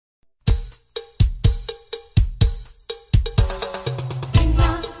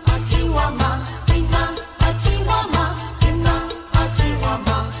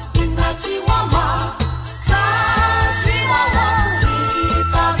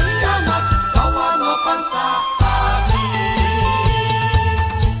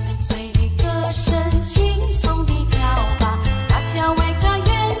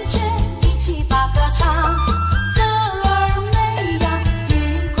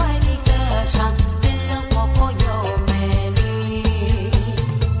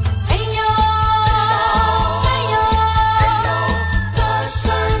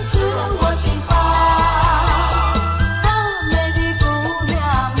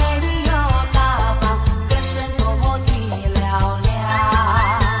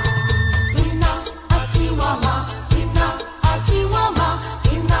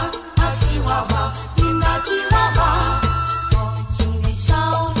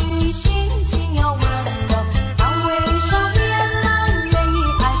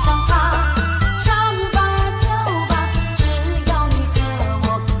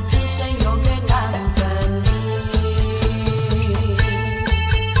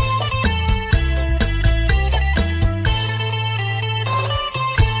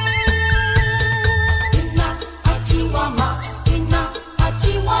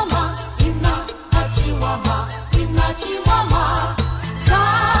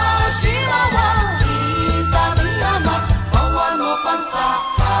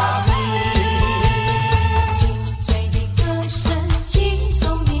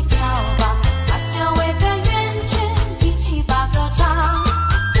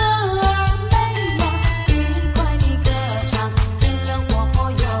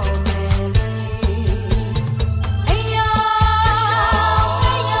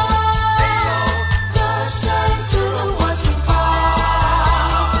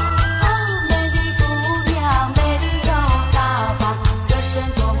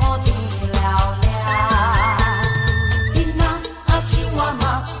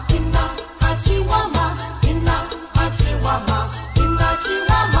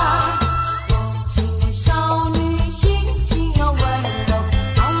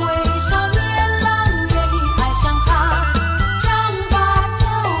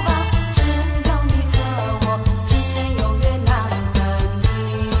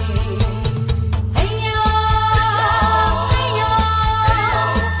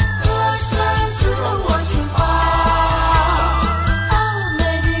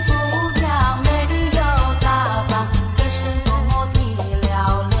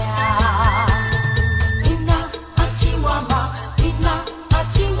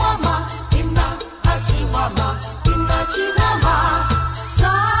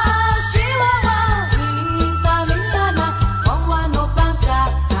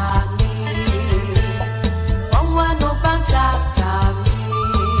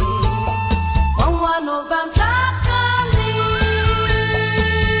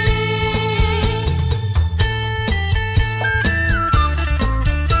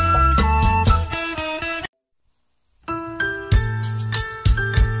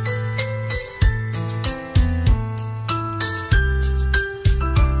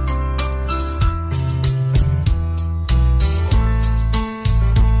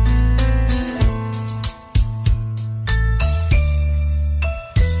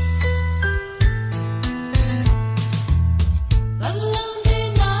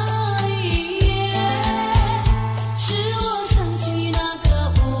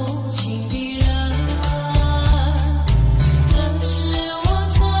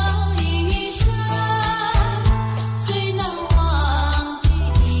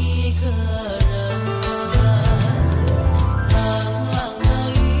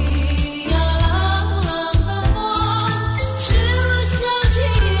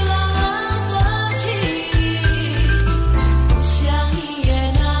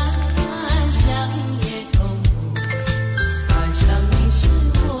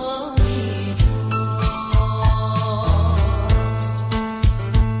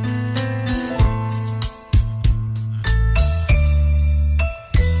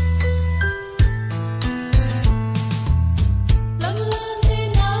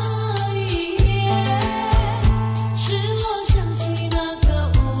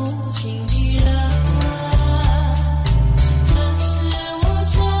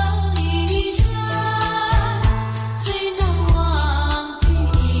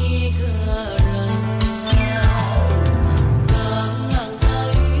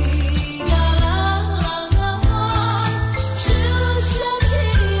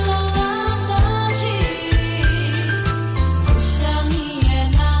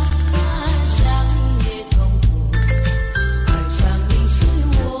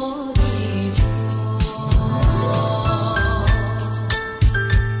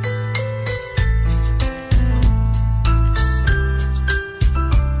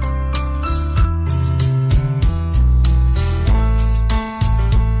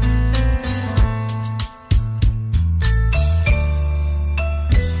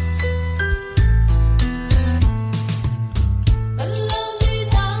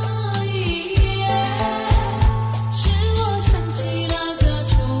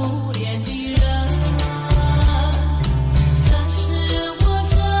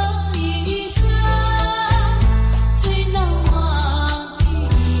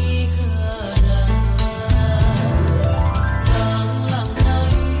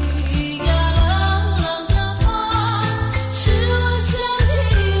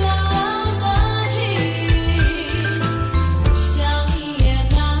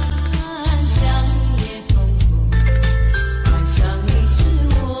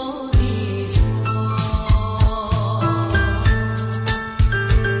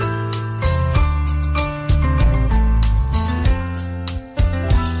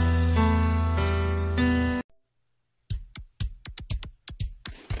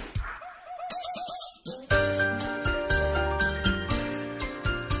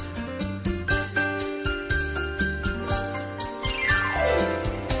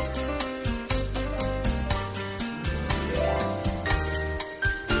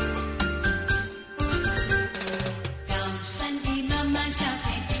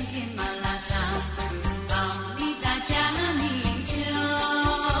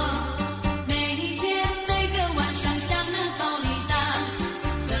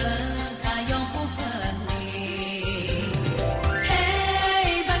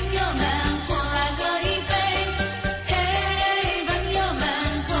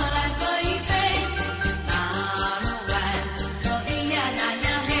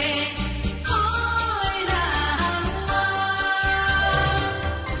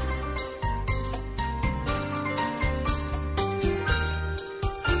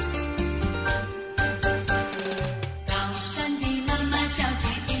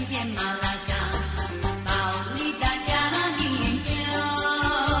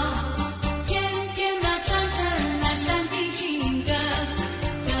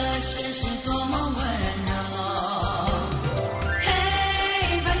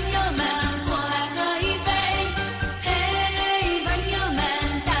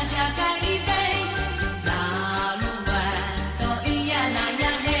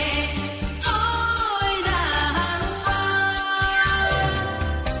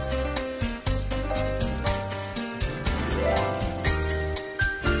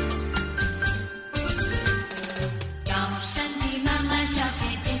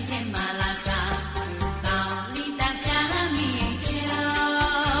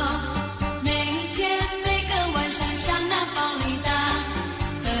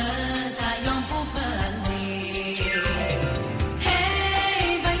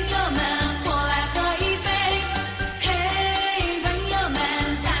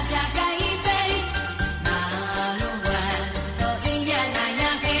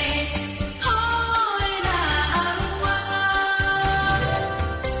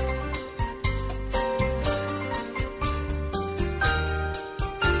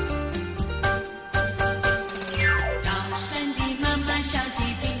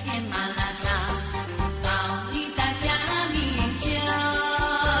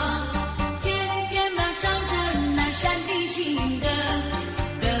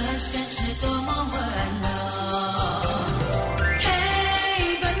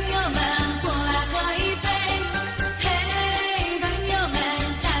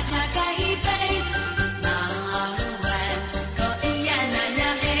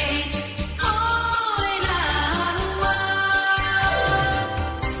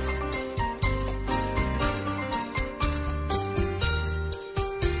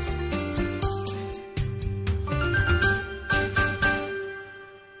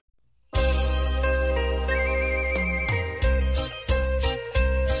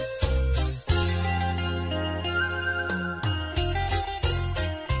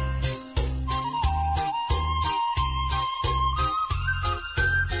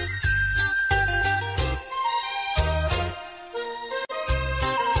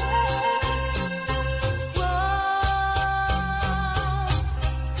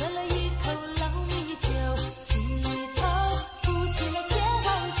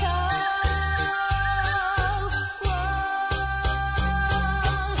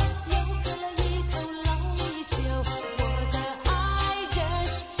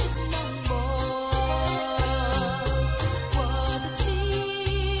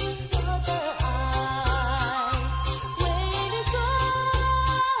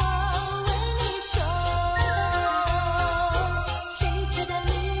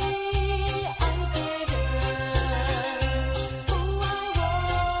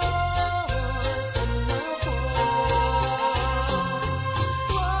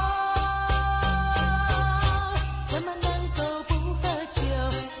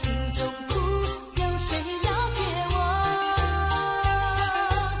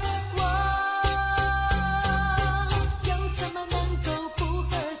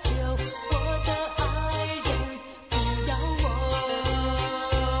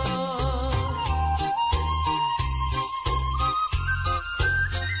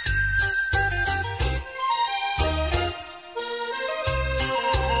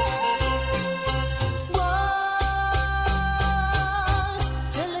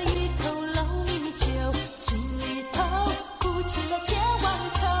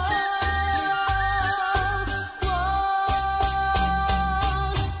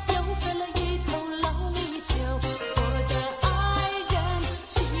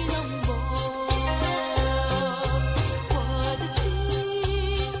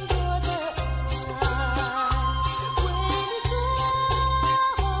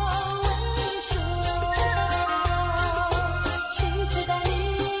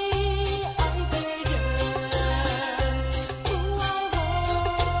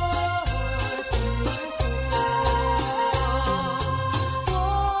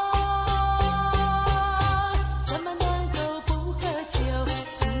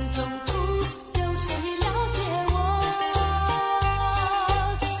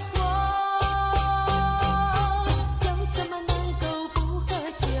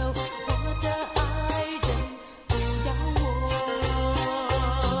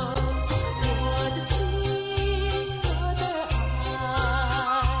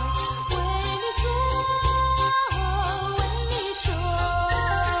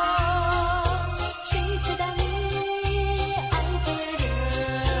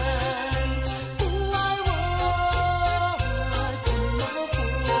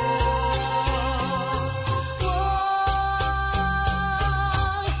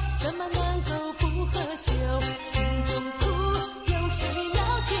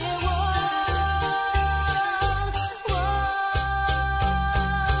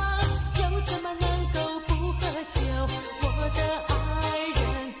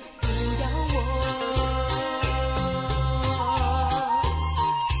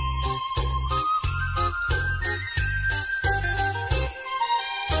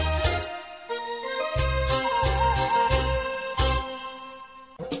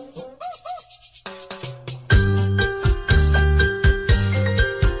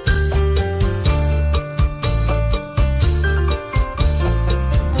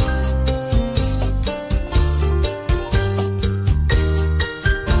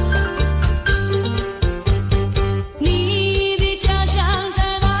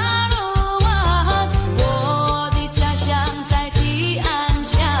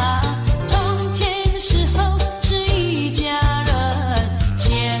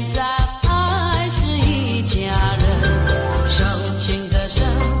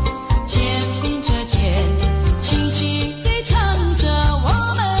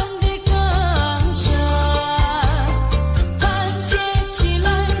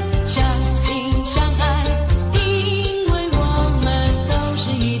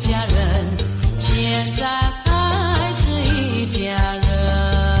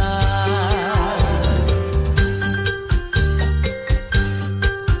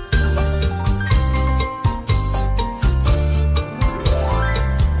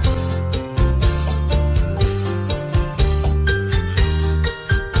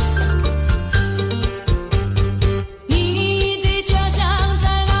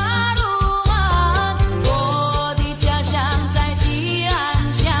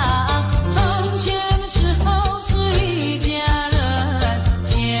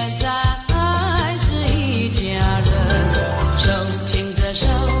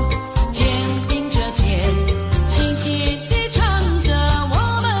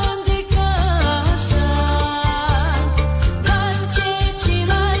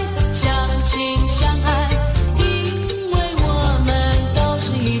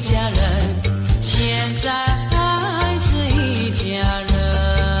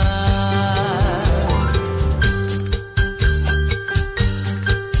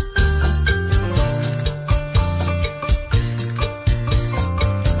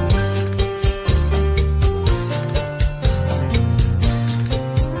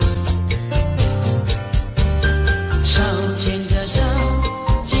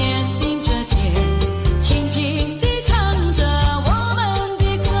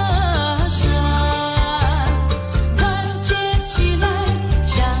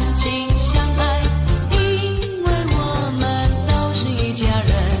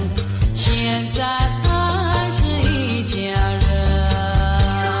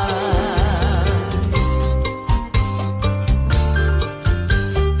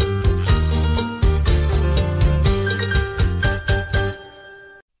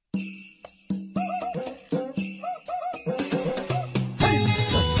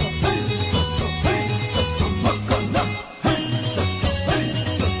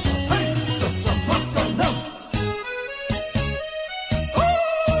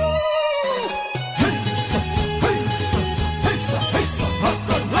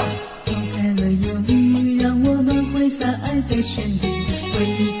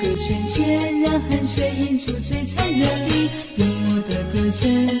个圈圈，让汗水映出璀璨热力，用我的歌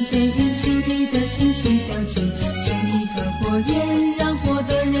声牵引出你的星星跳进，生一团火焰，让火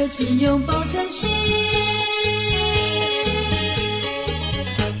的热情拥抱真心。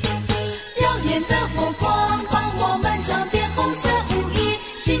耀眼的火光帮我们装点红色舞衣，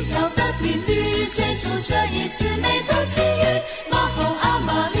心跳的频率追逐这一次美的奇遇。马红阿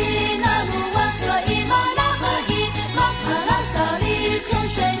玛丽那鲁湾和伊玛拉合一，马卡拉萨里从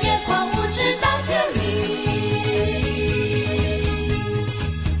深夜狂舞直到天明。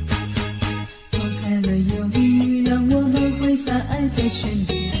放开了忧郁，让我们挥洒爱的旋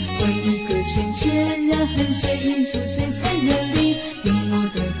律，围一个圈圈，让汗水映出璀璨热力，用我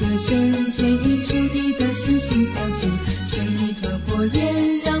的歌声牵引出你的星星跳进，生一团火焰，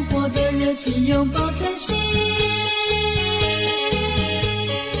让火的热情拥抱真心。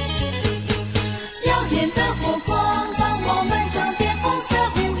耀眼的火光帮我们装点红色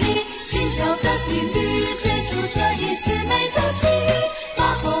舞衣，心跳的频率追逐这一次美的奇遇。马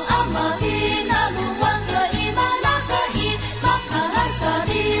红阿玛丽那鲁湾和伊玛拉合一，马卡拉萨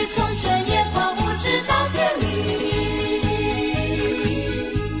里从深夜狂舞直到天明。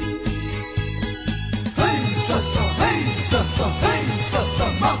嘿沙沙嘿沙沙嘿沙沙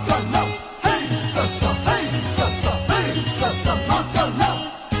马卡拉，嘿沙沙嘿沙沙嘿沙沙马卡拉。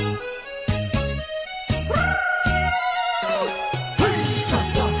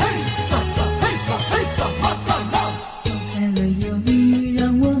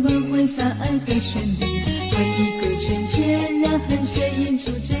旋律围一个圈圈，让汗水映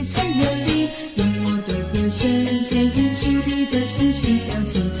出璀璨热力，用我的歌声牵引出你的星星跳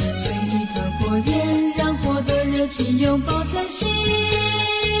进，生一团火焰，让火的热情拥抱真心。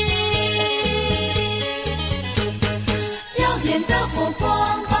耀眼的火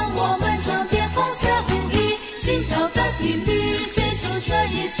光帮我们装点红色舞衣，心跳的频率追逐这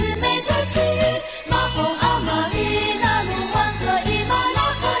一次美的奇遇。马红阿玛丽那鲁湾和伊玛拉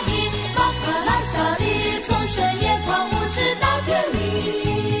合一，马卡拉萨里从深夜狂舞直到天明。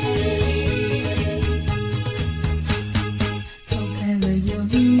抛开了忧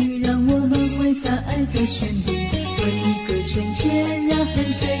郁，让我们挥洒爱的旋律，围一个圈圈，让汗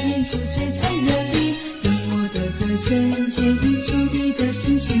水映出璀璨热力，用我的歌声牵引出你的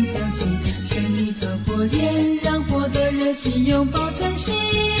星星跳进，生一团火焰，让火的热情拥抱真心。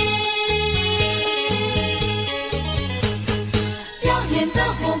耀眼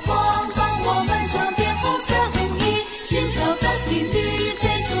的火光帮我们装点红色舞衣，心跳的频率追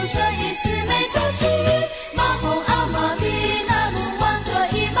逐这一次美的奇遇。马红阿玛丽那鲁湾和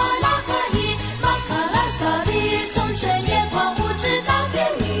伊玛拉合一，马卡拉萨里从深夜狂舞直到天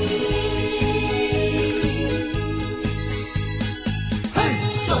明。嘿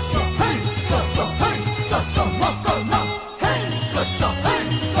沙沙嘿沙沙嘿沙沙马卡拉，嘿沙沙嘿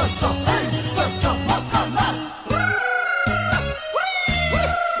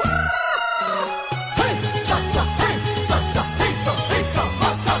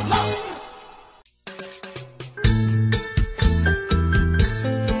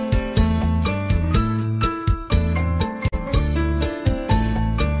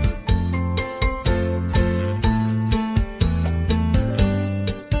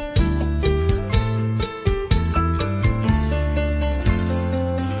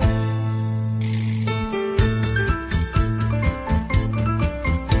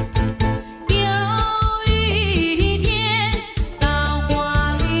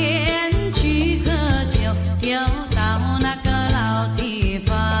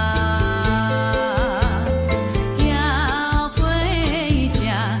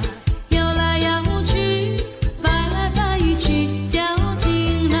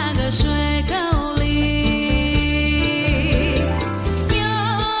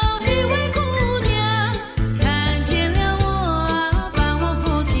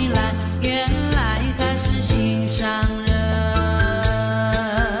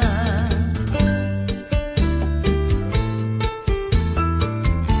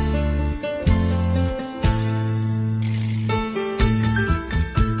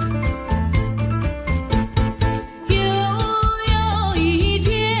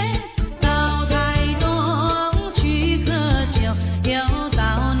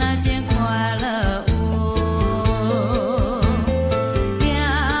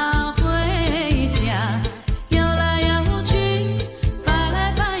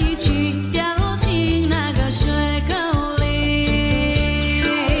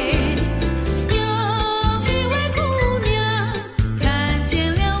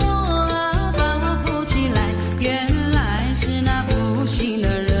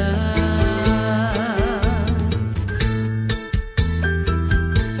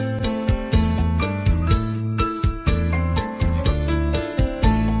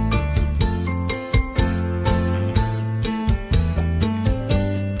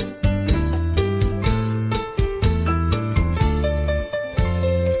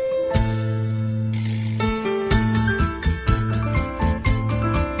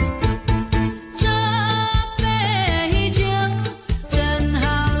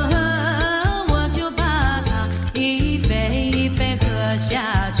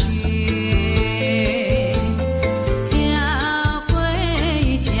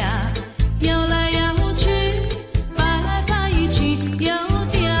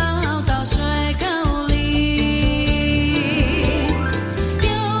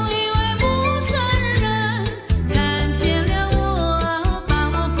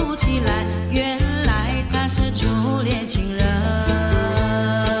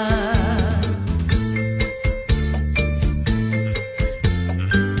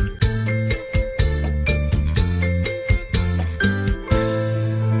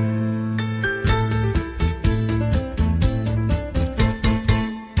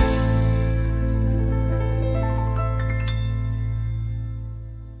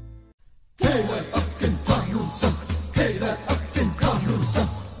来啊，跟他路上，嘿来啊，跟他路上，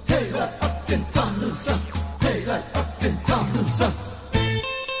嘿来啊，跟他路上，嘿来啊，跟他路上。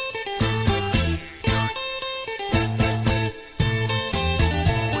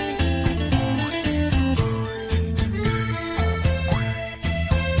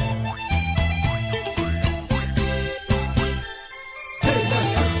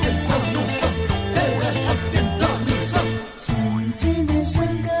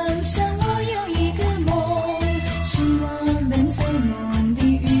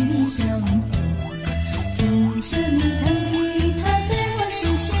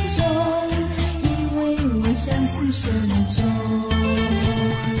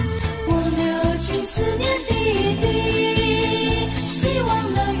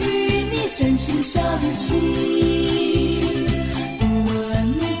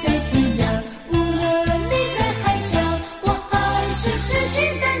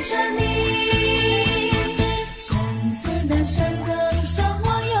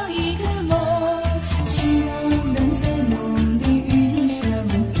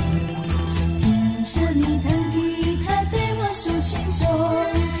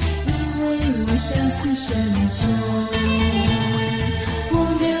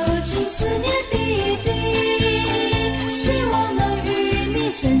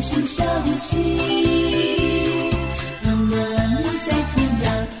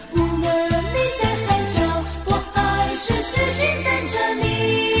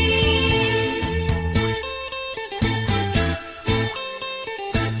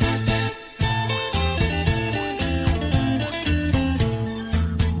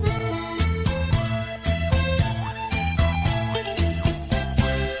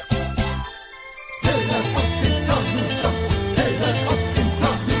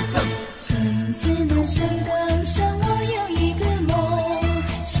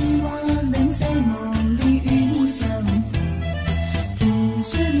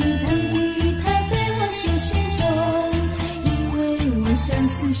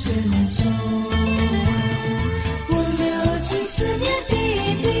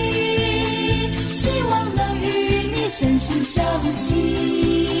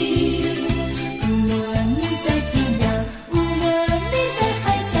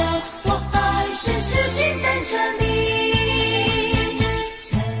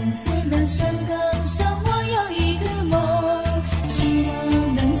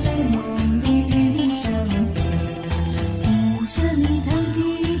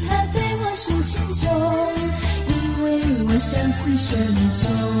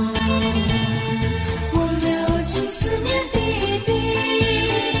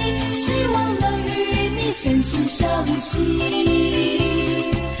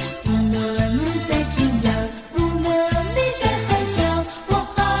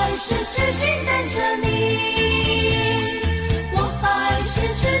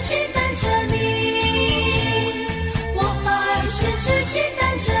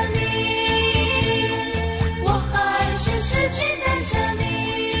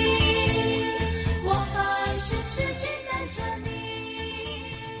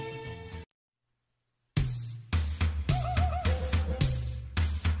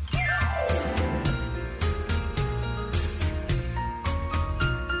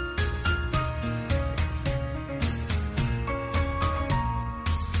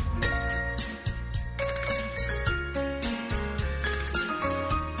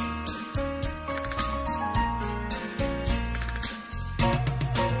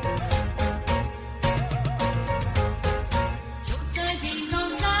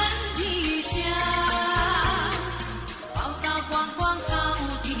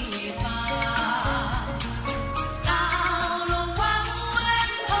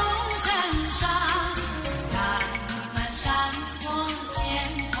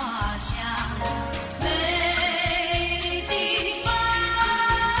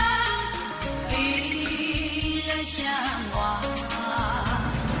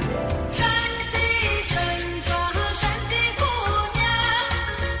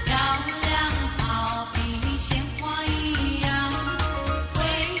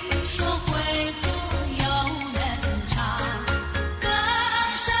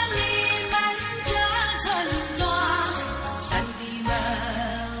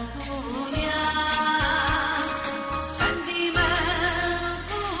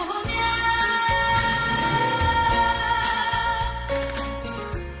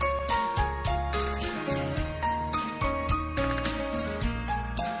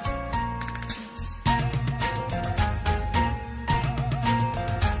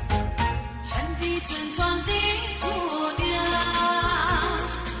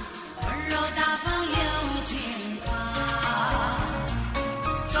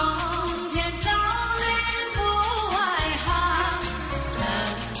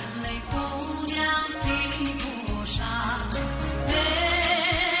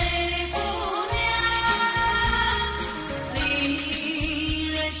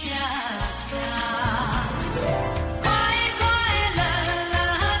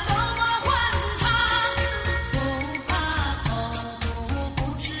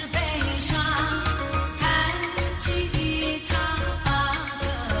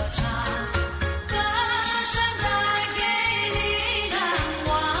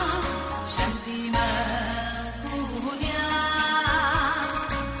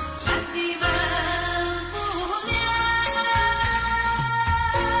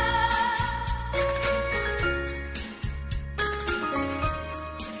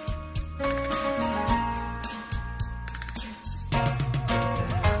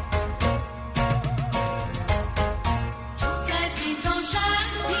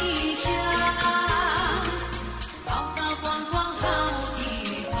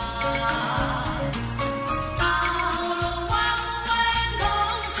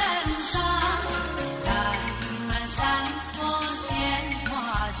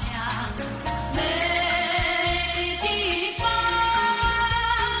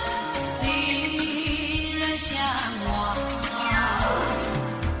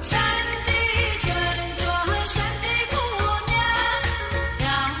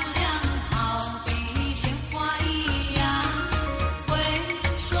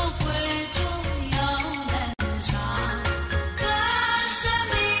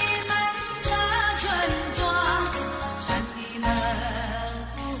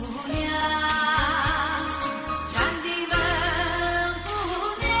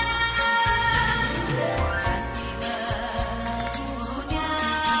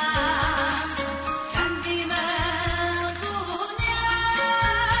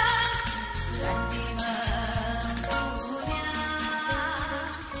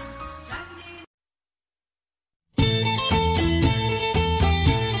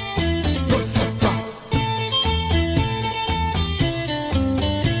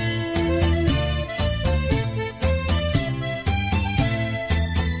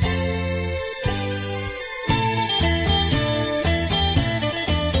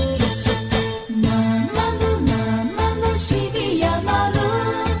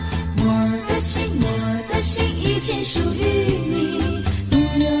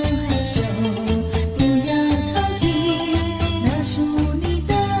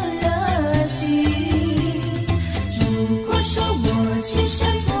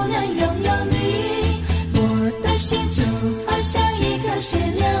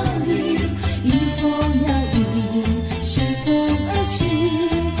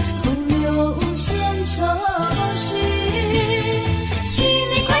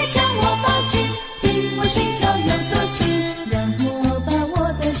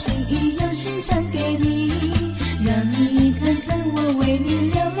你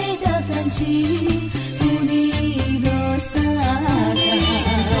流泪的痕迹，不离落洒的。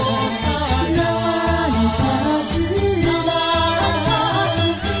那瓦里帕子，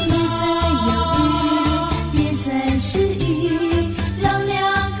别再犹豫，别再迟疑，让两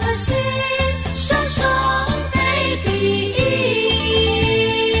颗心双双飞比。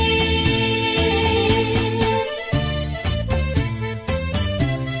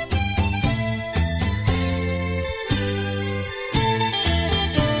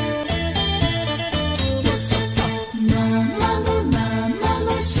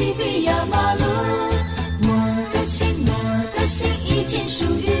西比亚马路，我的情，我的心已经属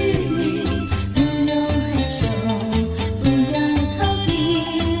于你，不用害羞，不要逃避，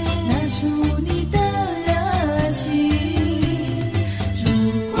拿出你的热情。如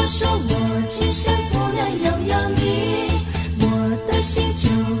果说我今生不能拥有你，我的心就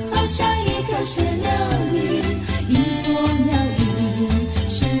好像一颗石榴粒，迎风摇曳，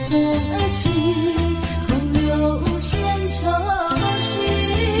顺风而去，空留无限愁绪。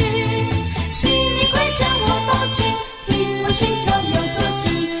请你快将我抱紧，听我心跳有多急，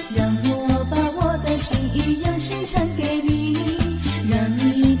让我把我的心意用心传给你，让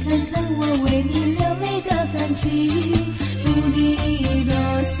你看看我为你流泪的痕迹，不离落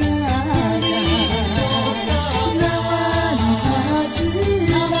洒的。那瓦里帕子，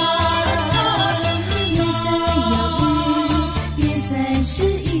别再犹豫，别再迟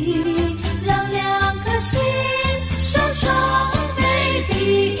疑，让两颗心双双飞比。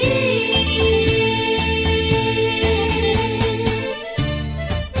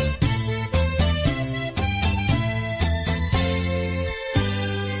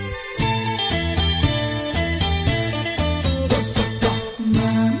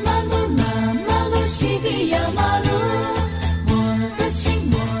西比亚马路，我的情，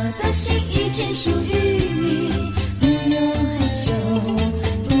我的心已经属于你，不用害羞，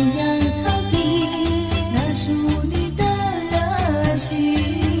不要逃避，拿出你的热情。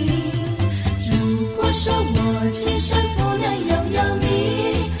如果说我今生不能拥有你，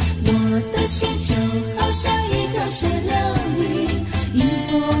我的心就好像一颗石榴粒，迎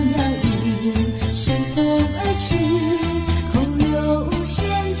风摇曳，顺风而去，空留无限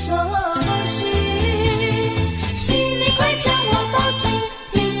愁绪。请你快将我抱紧，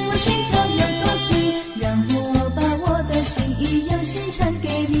听我心跳有多急，让我把我的心意用心传给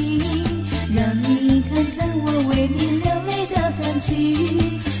你，让你看看我为你流泪的痕迹，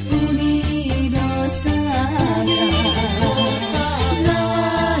不离落洒的。那瓦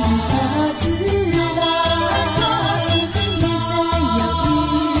里帕子，别再犹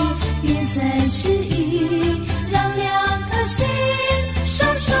豫，别再迟疑，让两颗心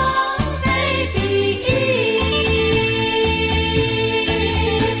双双飞比。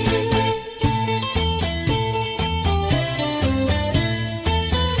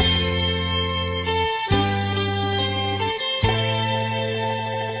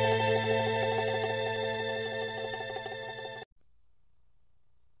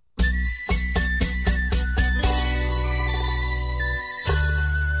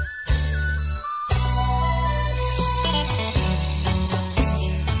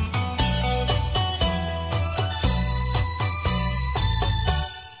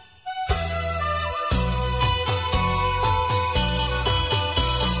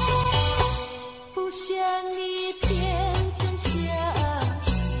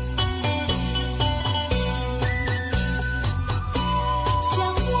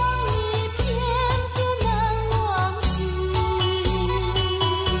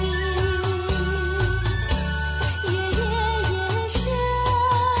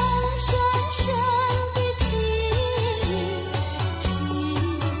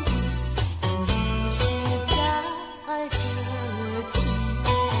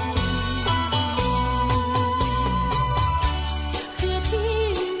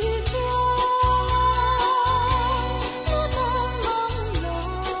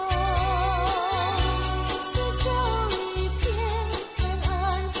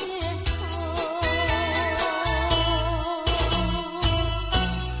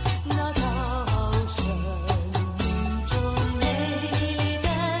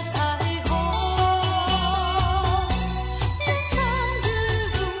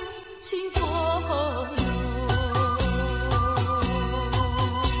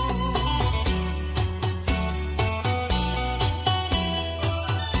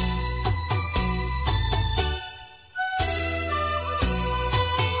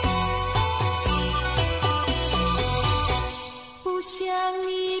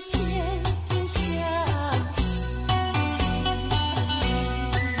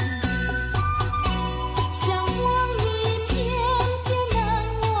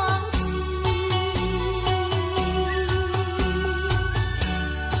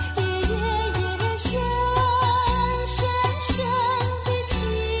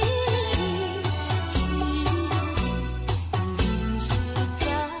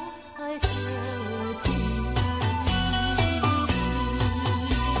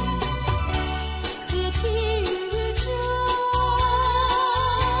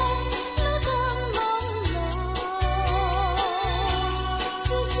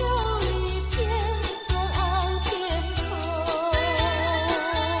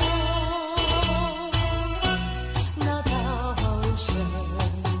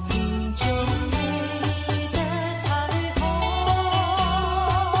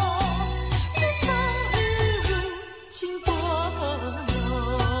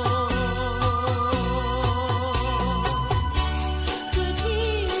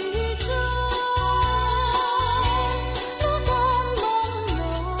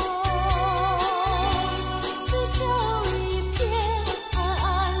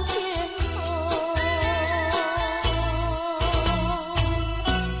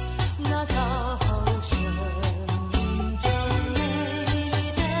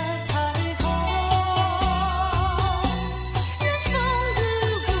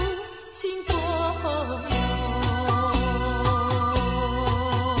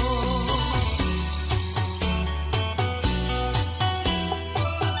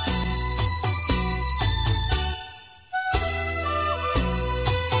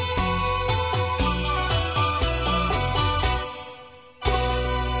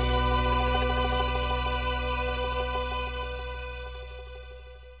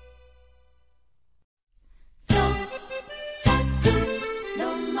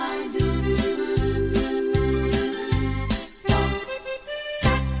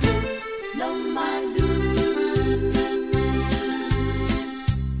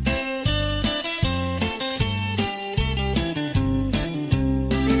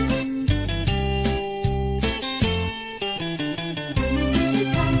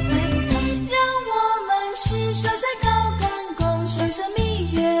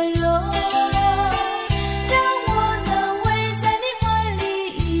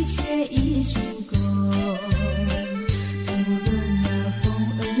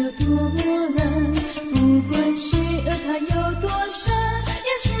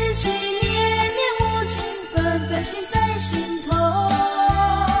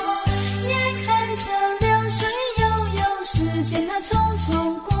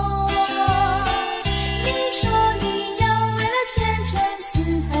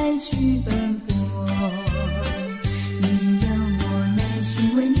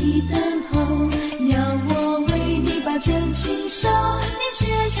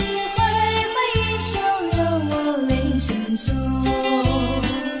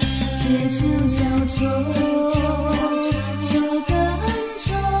酒浇愁，酒更愁。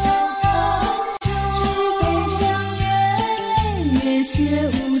举杯相约，月却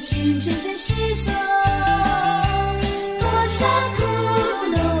无情渐渐西走。多少苦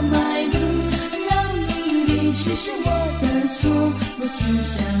恼埋伏，让你离去是我的错。我只想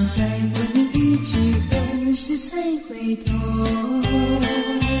再问你一句，何时才回头？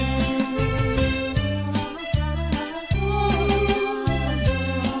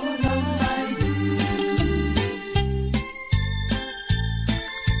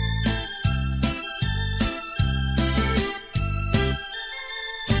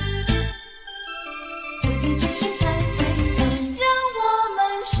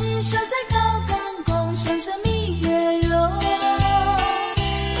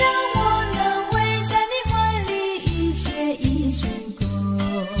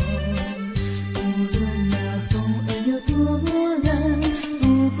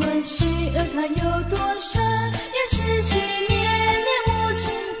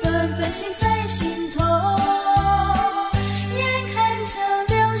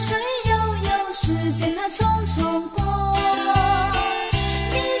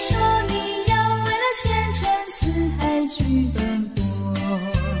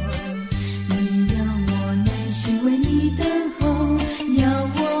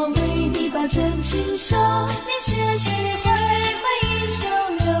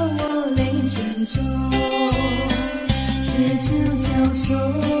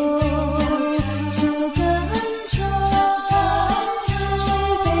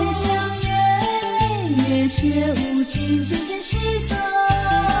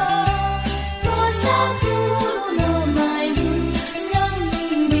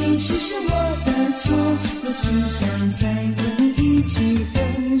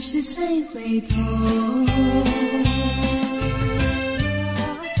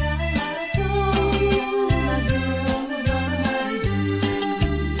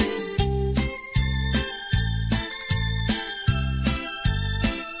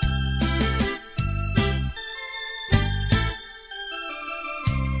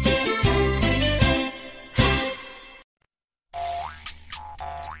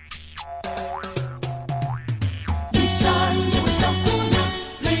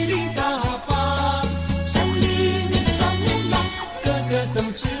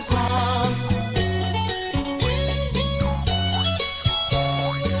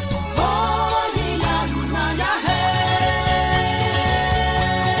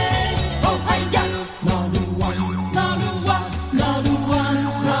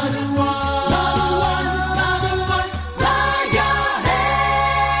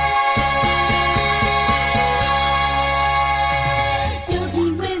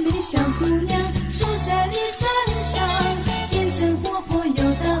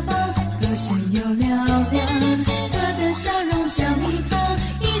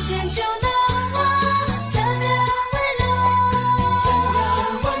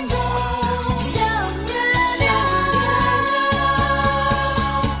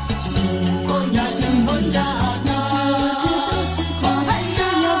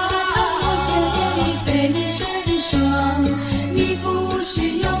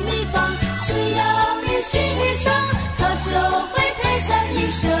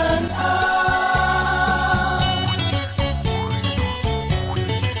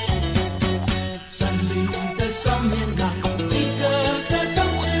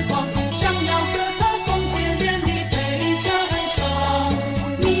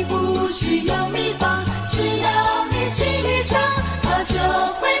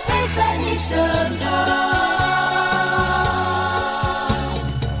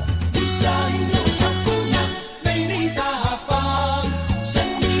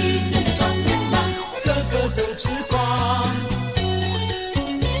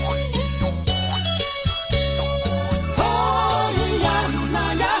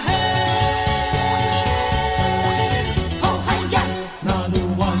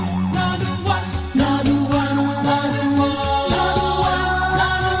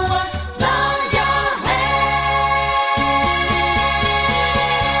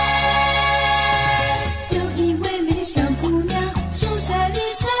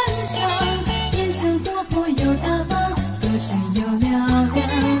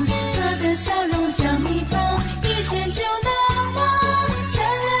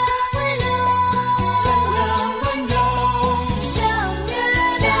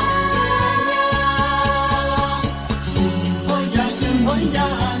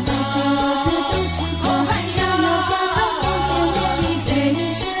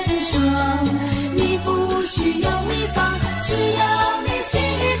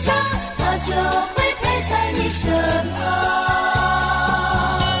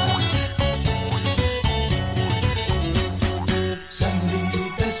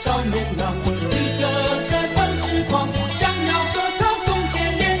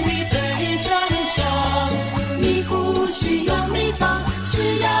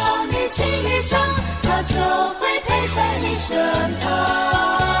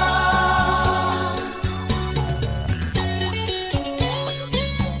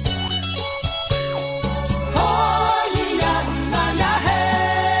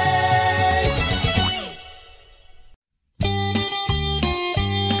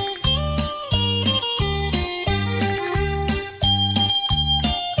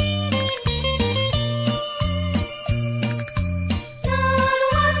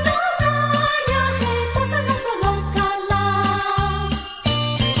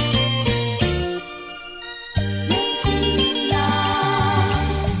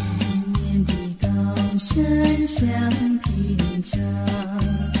身像平常，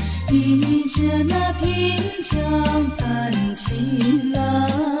依着那平常看晴朗。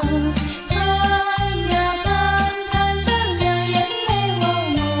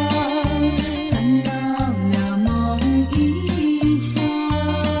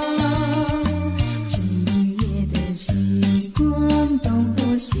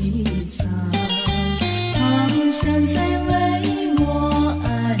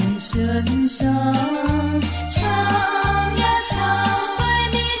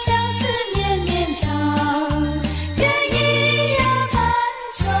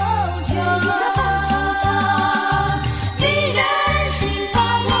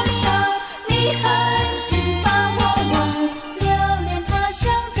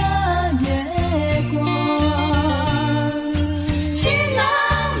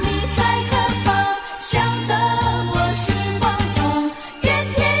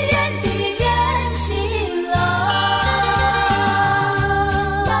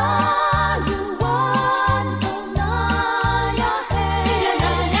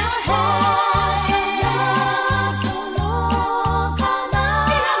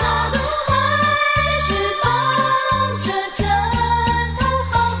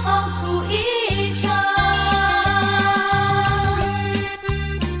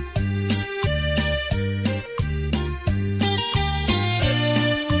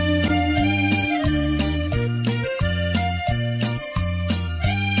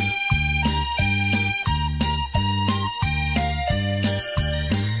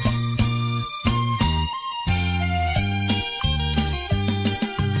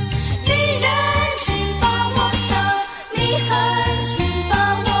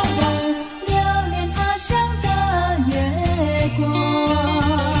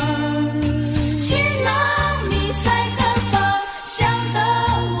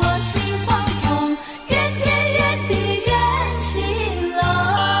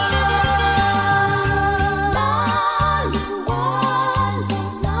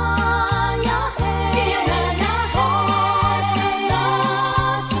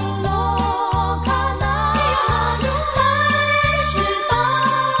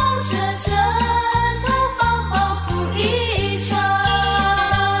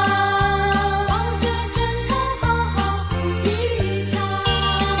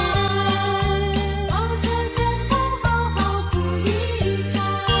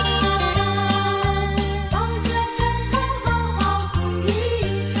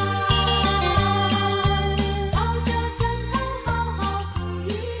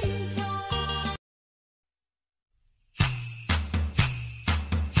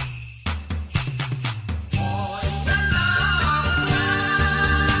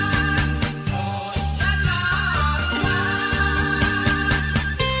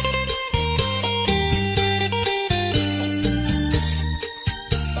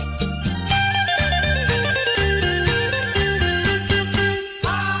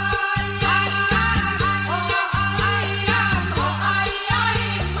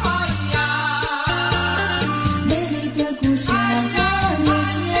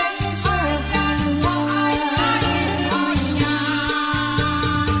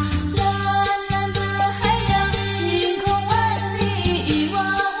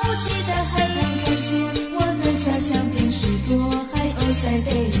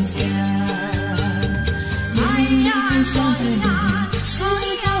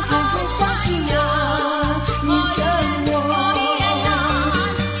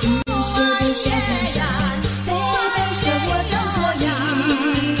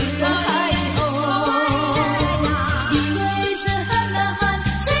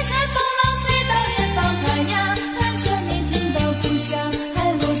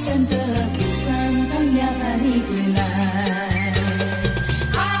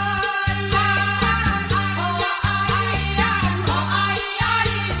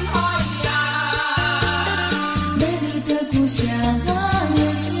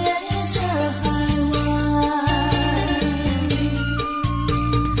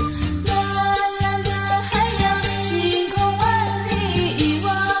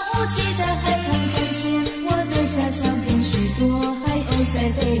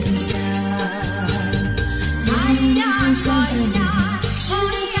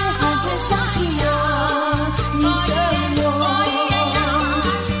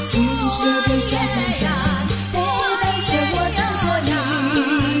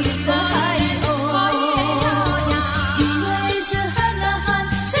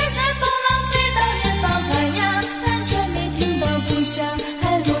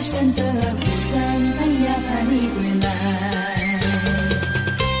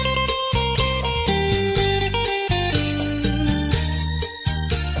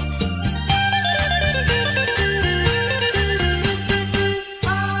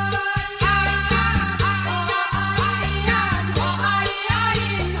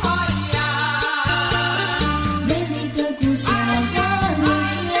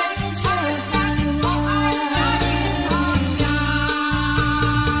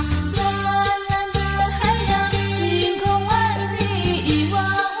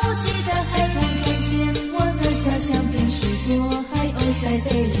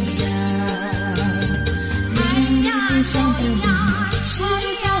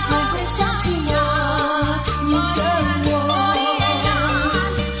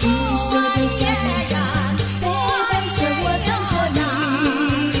舍的雪山，陪伴着我等着你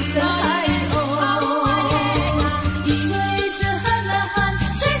的海鸥。因为这寒啊寒，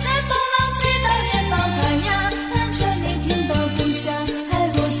谁在风浪吹到脸庞开呀？盼着你听到故乡海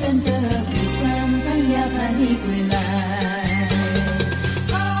螺声的呼唤，盼呀盼你归来。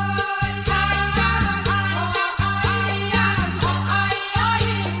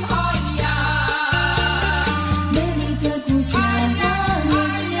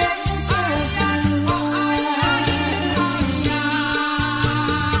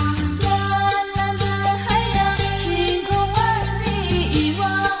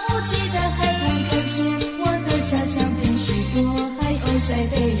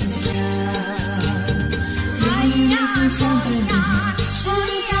故乡的你，是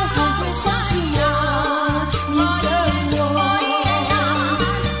否还会想起我，念着我？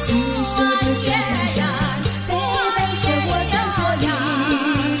金色的雪山，陪伴着我等着你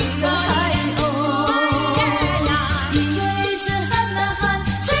的海鸥。因为这寒啊寒，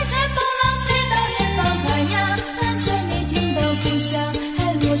谁在风浪吹到脸庞开呀？盼着你听到故乡海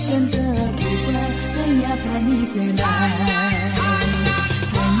螺声的呼唤，盼呀盼你回来，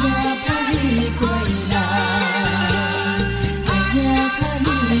盼呀盼你归来。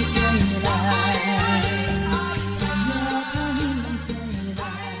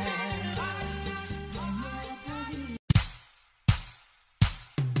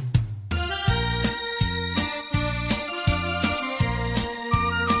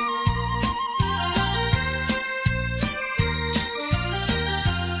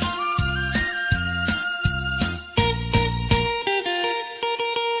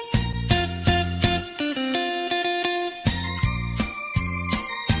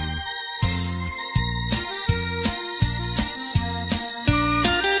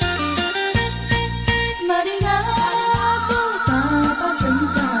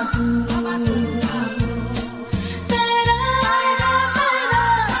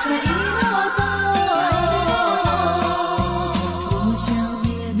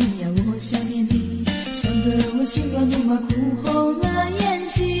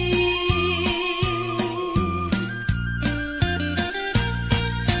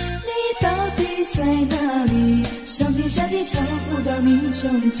找不到你踪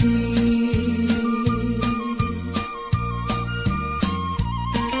迹，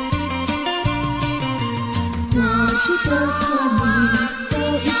过去的和你都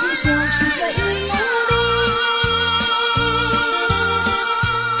已经消失在云雾里，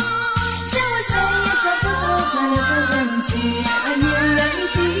叫我再也找不到快乐的痕迹，爱眼泪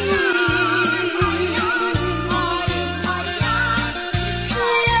滴。只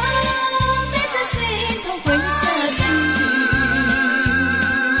要带着心痛回家去。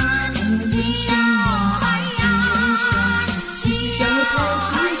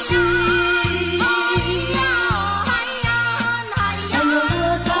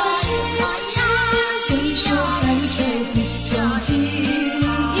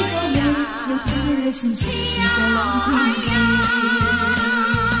情只剩下冷冰冰。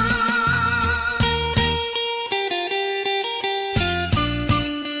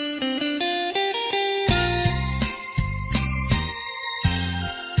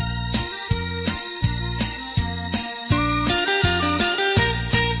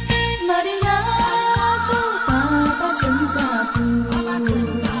玛利亚都爸爸真大哭。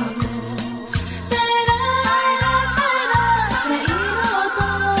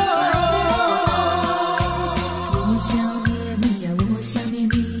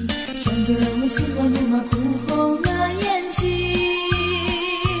星光如马哭红了眼睛，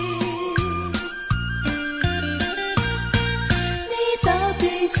你到底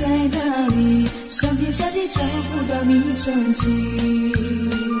在哪里？上天下地找不到你踪迹。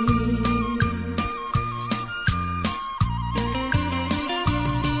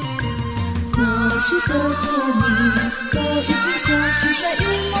过去的和你都已经消失在云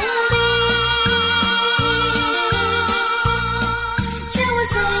雾里，叫我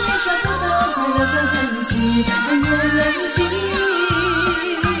再也找不到快乐的痕迹，爱眼泪滴。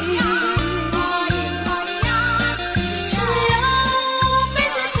只要背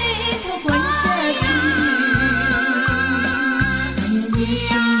着心痛回家去，爱眼越是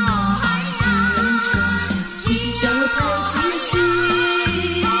漫长，只能伤心，星星笑我太凄凄。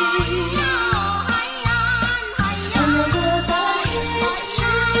爱要我把心事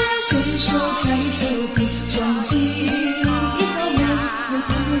谁说在手臂，撞击一口没有甜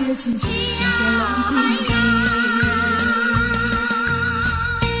甜的情，只剩下冷冰冰。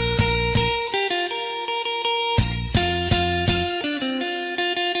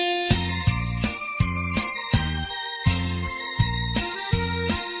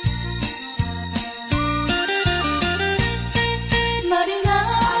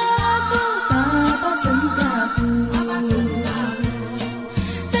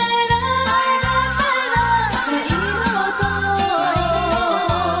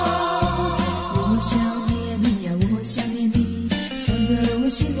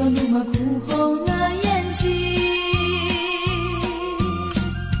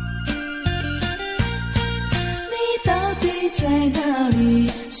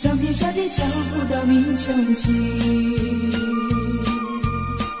上天下地找不到你踪迹。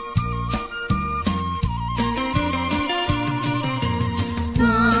过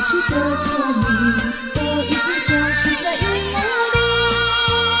去的你都已经消失在荧幕里，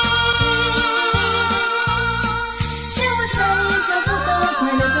叫我再也找不到快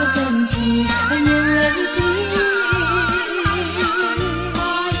乐的痕迹，眼泪一滴，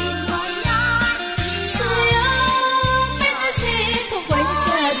只要背着幸福回家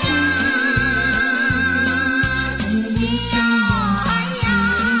去，夜深人静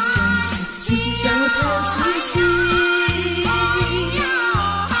只剩下星星向我叹气气。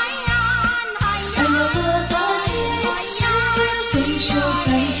谁说在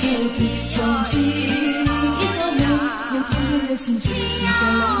秋天穷尽一个没有天的情节，写下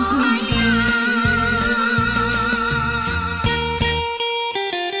蓝红笔。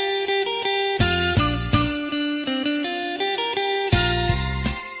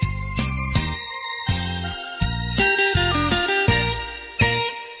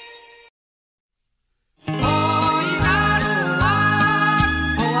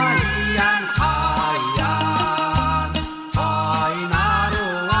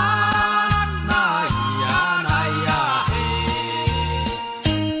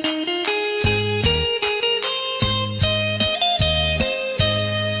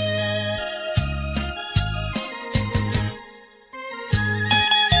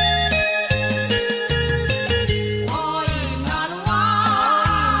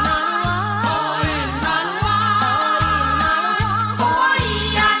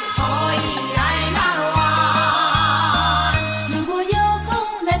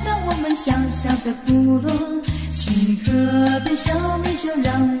的部落，请喝杯小米酒，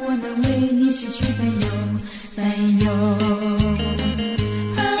让我能为你洗去烦忧，烦忧。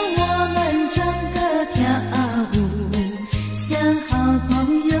和我们唱歌跳舞，像好朋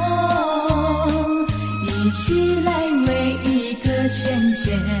友，一起来为一个圈圈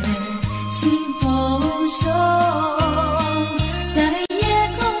清风手，在夜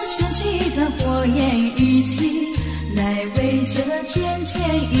空升起的火焰一起来围着圈圈，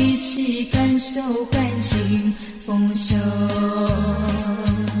一起感受感情丰收。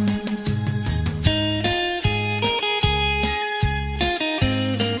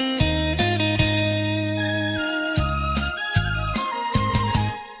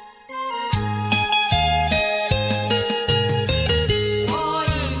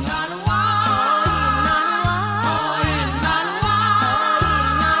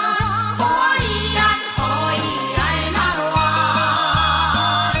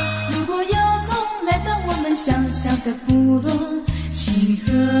小小的部落，请喝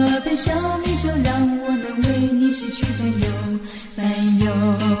杯小米酒，让我能为你洗去烦忧，烦忧。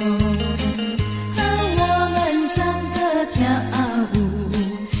和我们唱歌跳舞，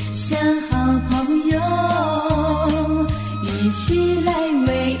像好朋友，一起来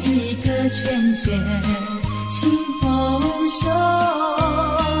为一个圈圈清风手，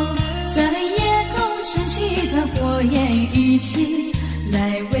在夜空升起的火焰一起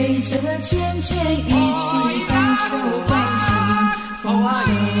来围着圈圈，一起感受感情丰收。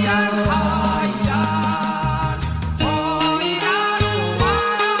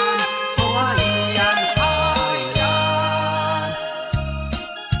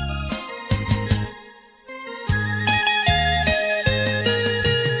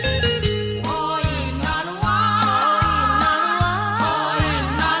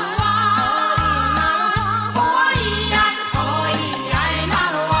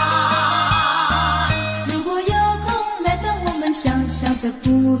的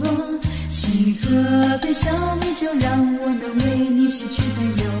部落，请喝杯小米酒，让我能为你洗去烦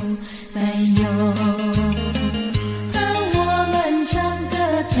忧，烦忧。和我们唱歌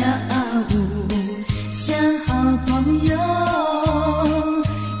跳舞，像好朋友，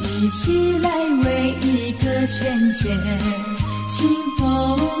一起来为一个圈圈清风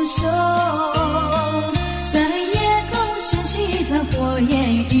手，在夜空升起的火焰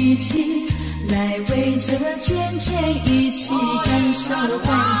一起来围着圈圈，一起感受感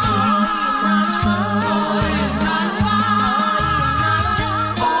情丰收。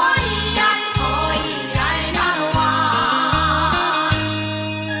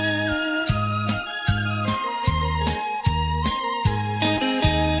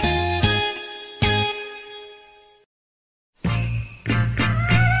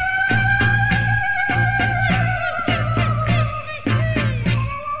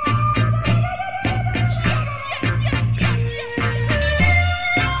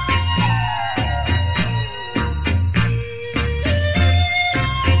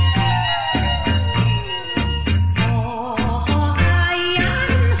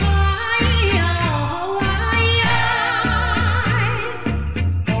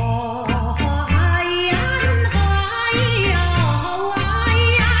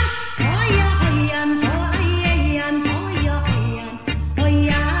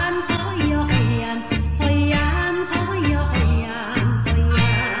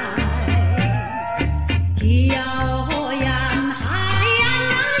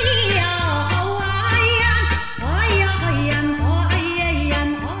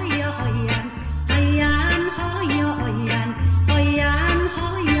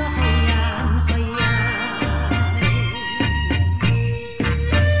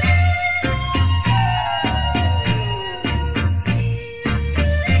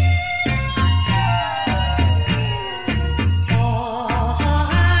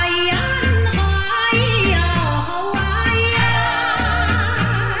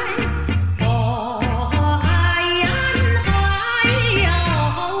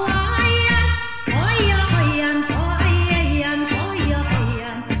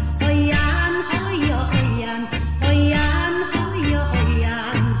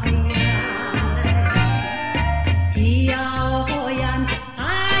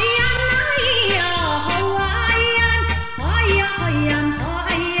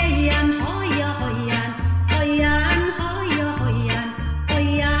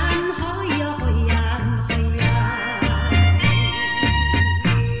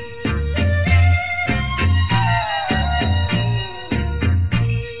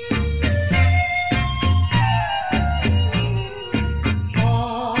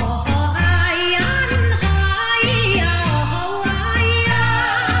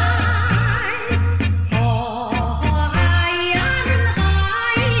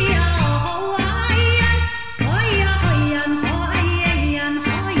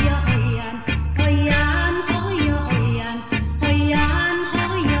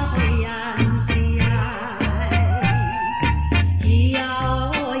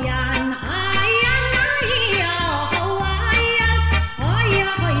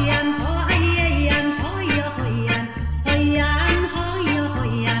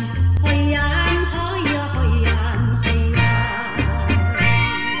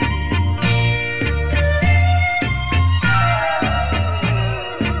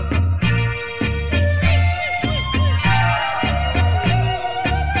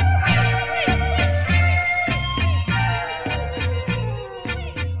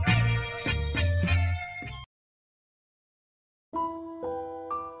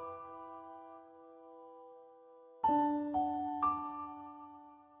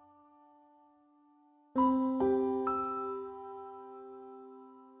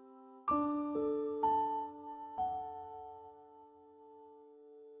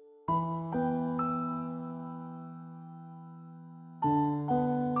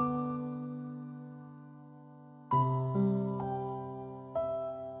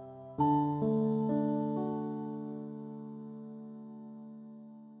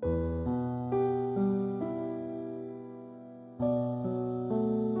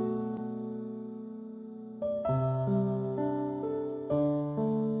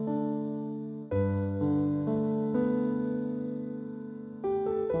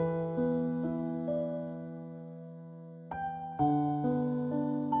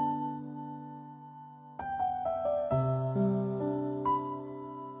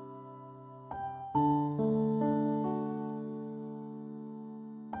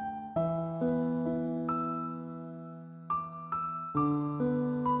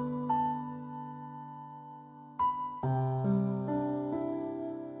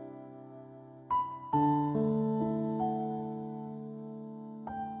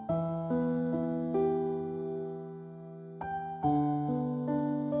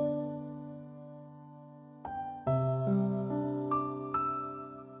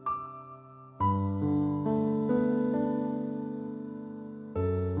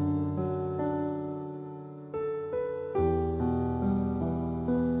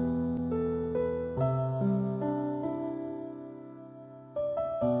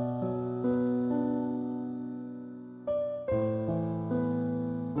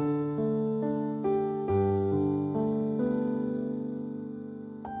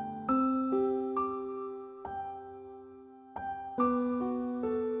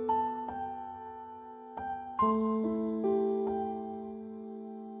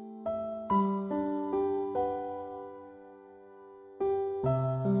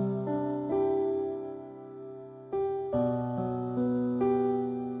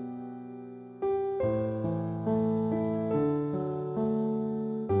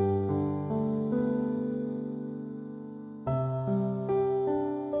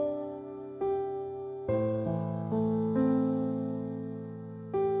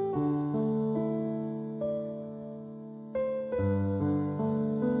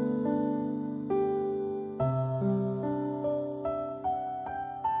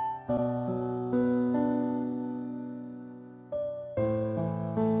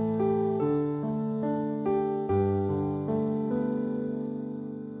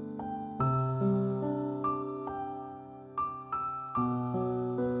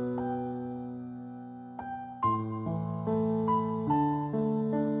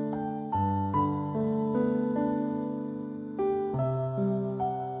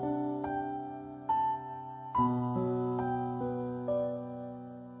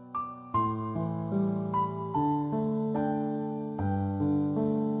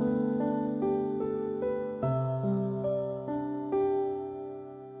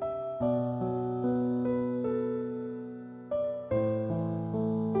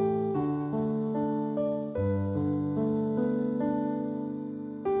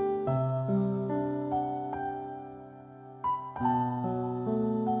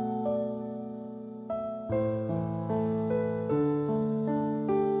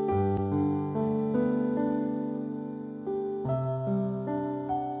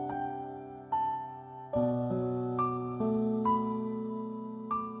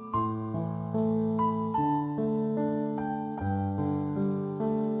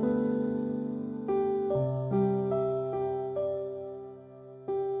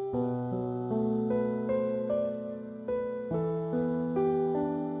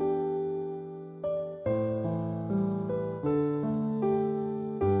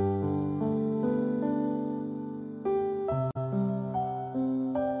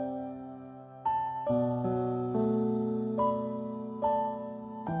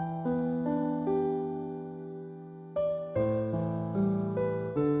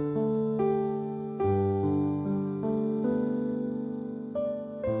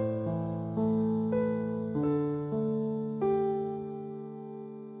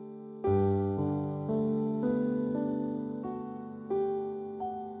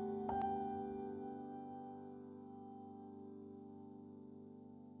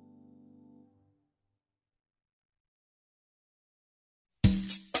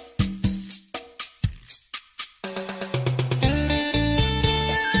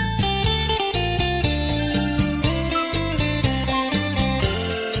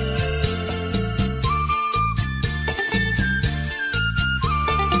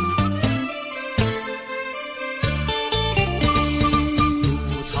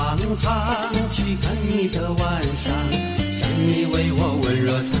常去看你的晚上，想你为我温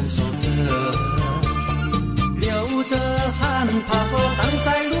柔唱首歌，流着汗爬过挡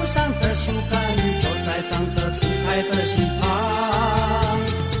在路上的树干，坐在长着青苔的溪旁，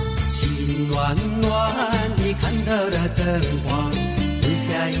心暖暖你看到了灯光，你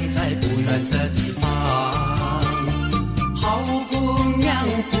家已在不远的地方。好姑娘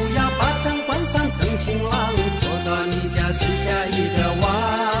不要把灯关上，等情郎坐到你家剩下一个碗，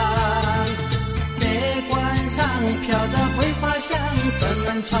别关上飘着桂花香的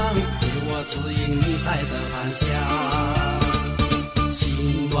门窗，给我指引你在的方向。心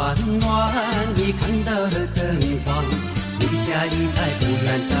暖暖你看到了灯光，你家已在不远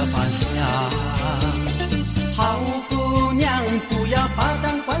的方向。好姑娘不要把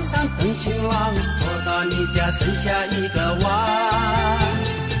灯关上，等情郎坐到你家剩下一个碗，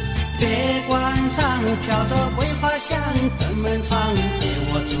别关上飘着桂花香的门窗，给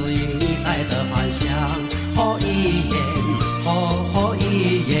我指引你在的方向。好一眼好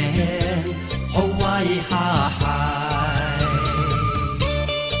一眼好哇一哈哈，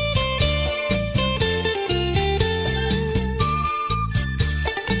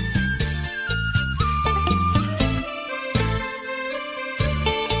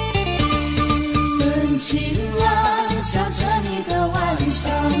情郎笑着你的晚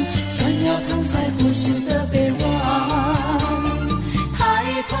上，想要躺在故事的北望，抬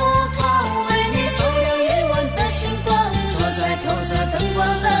头看为你照亮夜晚的星光，坐在透着灯光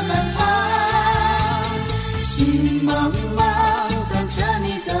的门旁，心茫茫等着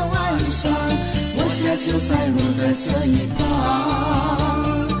你的晚上，我家就在路的这一方。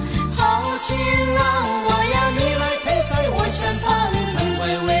好情郎，我要你来陪在我身旁，灯会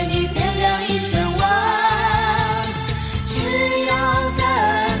为你点亮一整晚，只要跟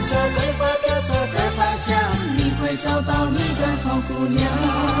着桂花飘着的方向，你会找到你的好姑娘。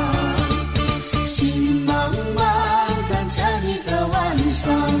心茫茫等着你的晚上，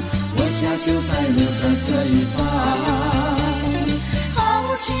我家就在路的这一方。好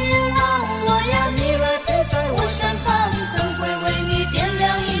情郎，我要你来陪在我身旁，灯会为你点亮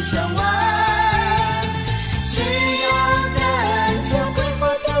一整晚，只要跟着桂花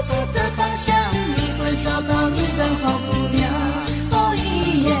飘着的方向，你会找到你的好姑娘。哦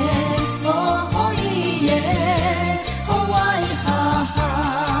一耶，哦一耶，哦哇一哈哈。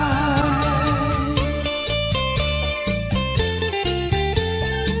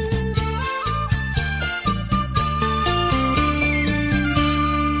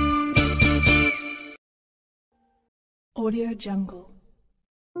Audio Jungle.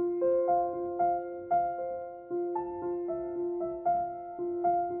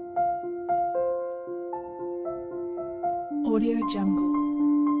 Audio Jungle.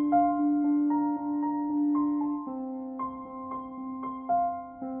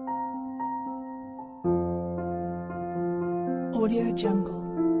 Audio Jungle.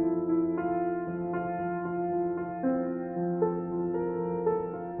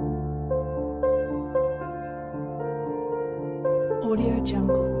 Audio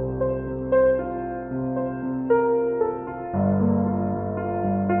Jungle.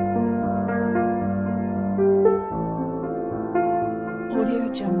 Audio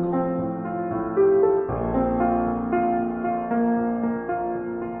Jungle.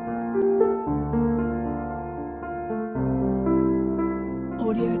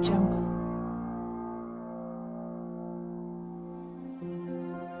 Audio Jungle.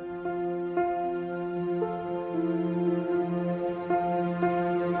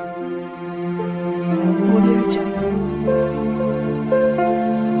 Audio Jungle.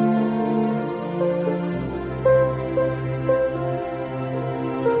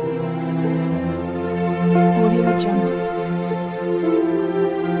 Audio Jungle.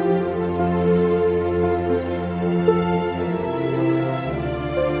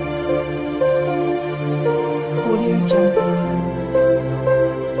 Audio Jungle.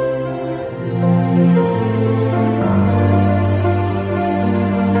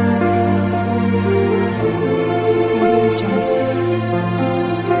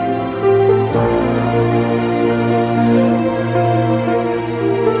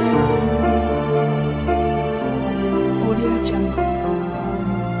 Audio Jungle.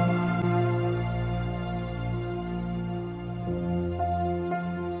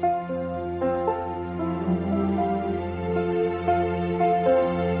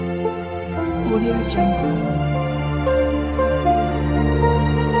 Audio Jungle.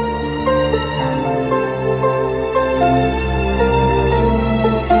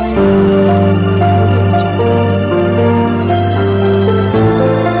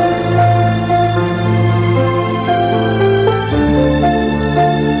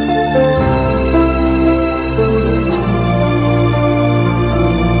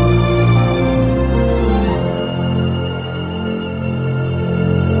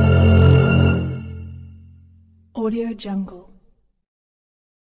 Audio Jungle.